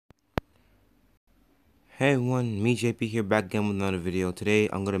Hey everyone, me JP here back again with another video. Today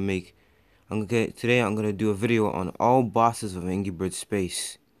I'm gonna do a video on all bosses of Angry Birds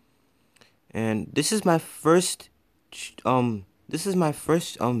Space. And this is my first video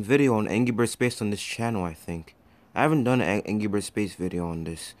on Angry Birds Space on this channel, I think. I haven't done an Angry Birds Space video on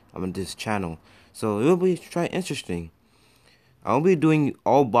this channel. So it will be interesting. I'll be doing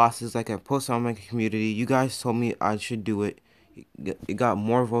all bosses like I posted on my community. You guys told me I should do it. It got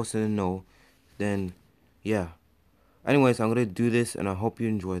more votes than a no. Then yeah. Anyways, I'm gonna do this and I hope you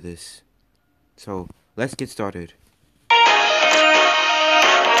enjoy this. So, let's get started.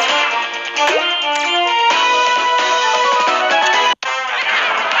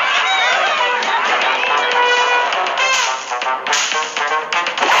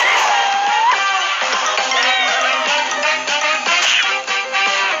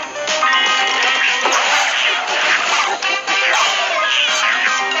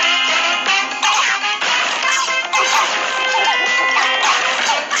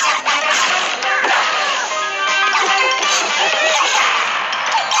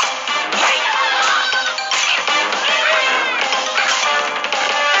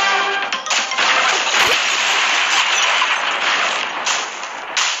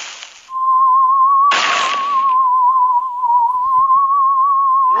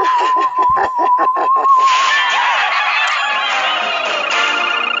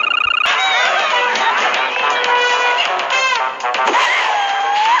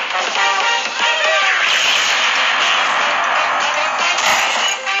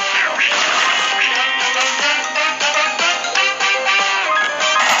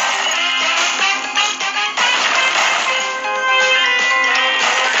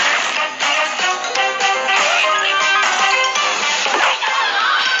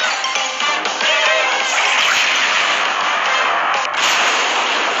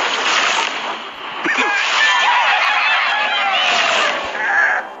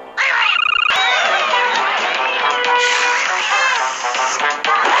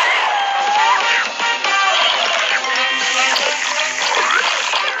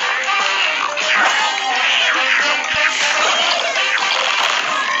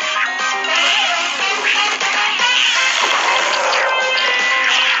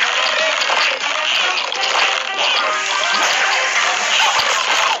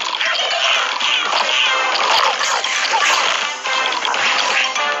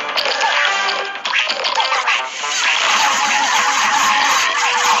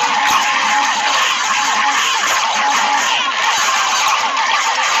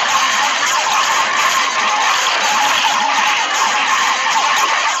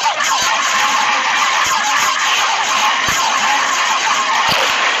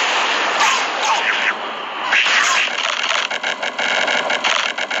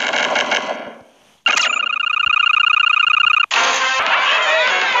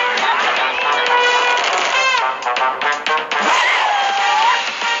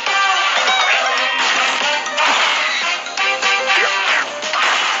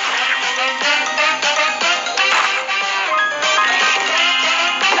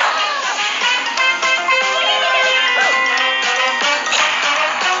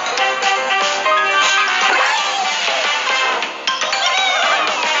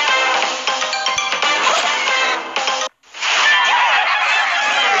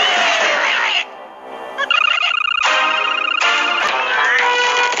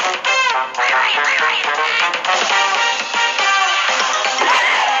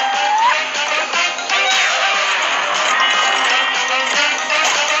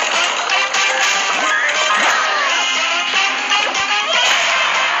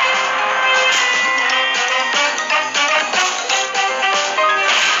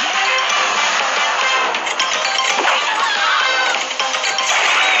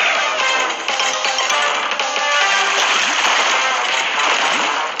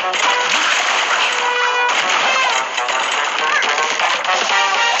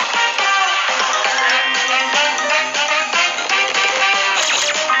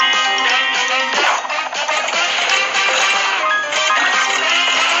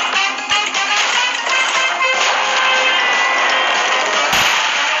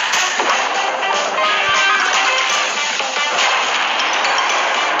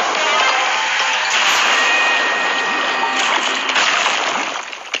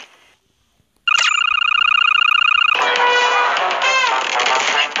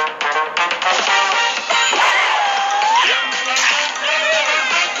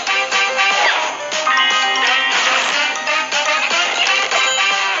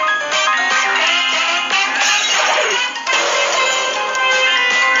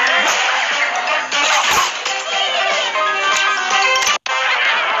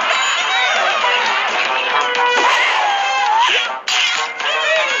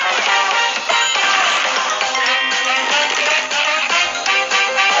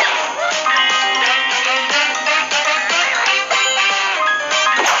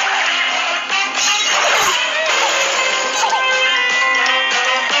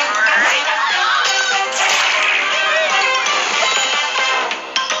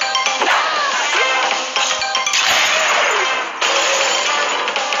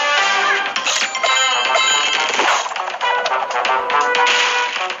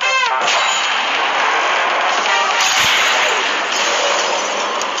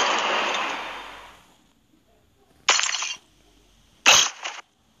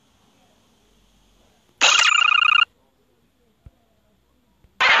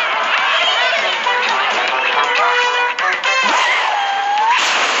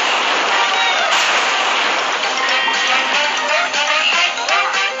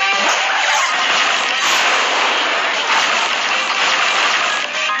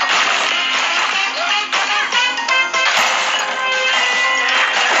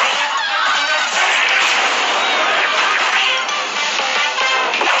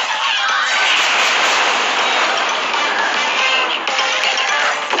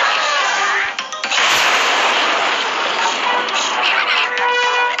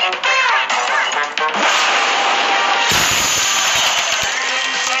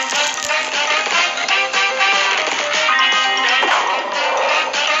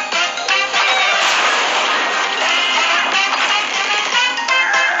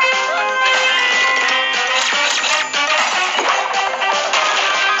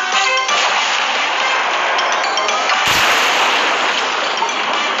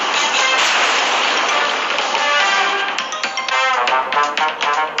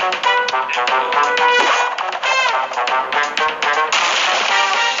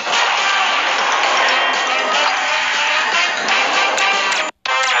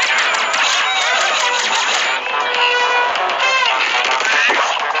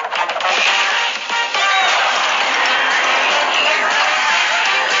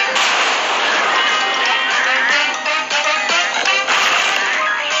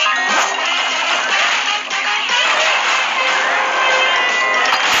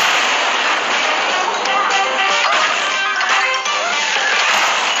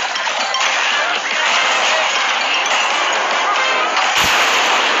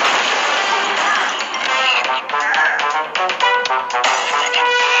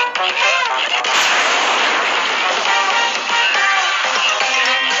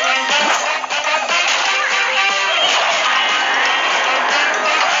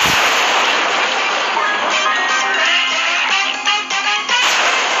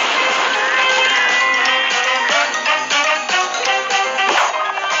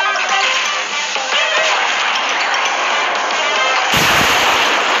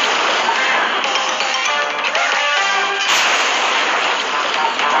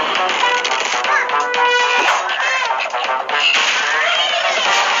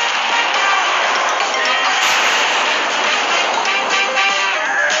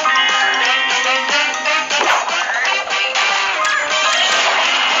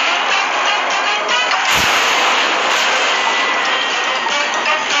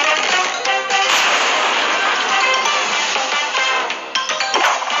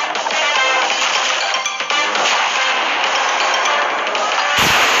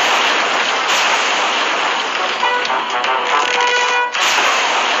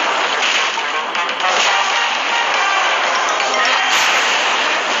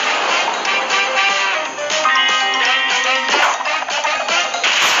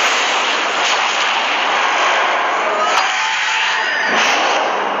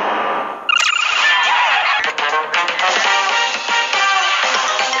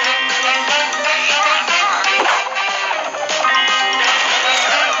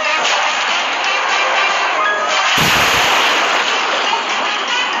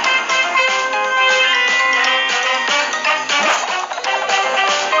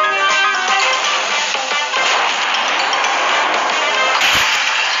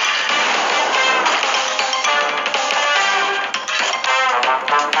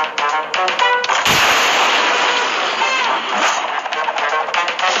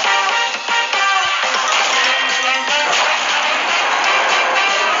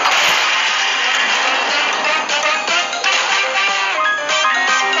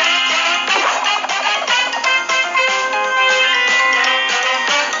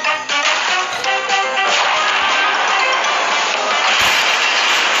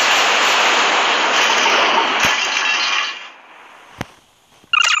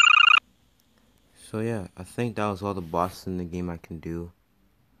 yeah, I think that was all the bosses in the game I can do.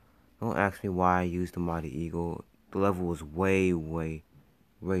 Don't ask me why I used the Mighty Eagle. The level was way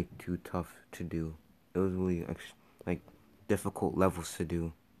too tough to do. It was really like difficult levels to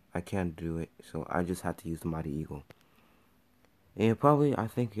do. I can't do it, so I just had to use the Mighty Eagle. And probably I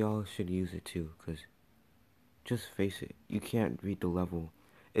think y'all should use it too, cause just face it, you can't beat the level.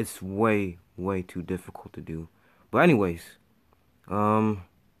 It's way too difficult to do. But anyways, um,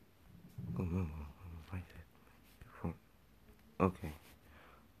 okay.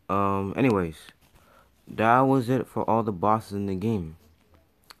 Anyways, that was it for all the bosses in the game.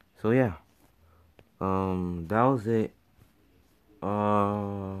 So yeah, that was it.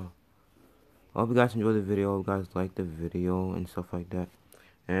 I hope you guys enjoyed the video. Hope you guys liked the video and stuff like that.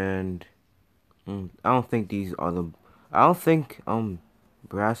 And I don't think these are the. I don't think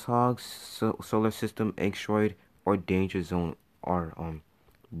Brass Hogs, Solar System, Eggstroid, or Danger Zone are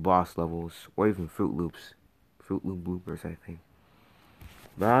boss levels, or even Fruit Loops, Fruit Loop bloopers. I think,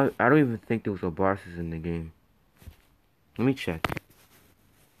 but I don't even think there was a bosses in the game. Let me check.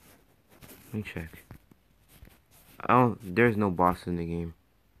 Let me check. I don't. There's no boss in the game.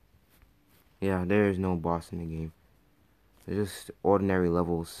 Yeah, there is no boss in the game. It's just ordinary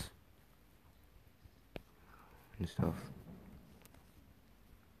levels and stuff.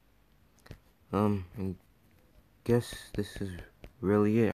 I guess this is really it.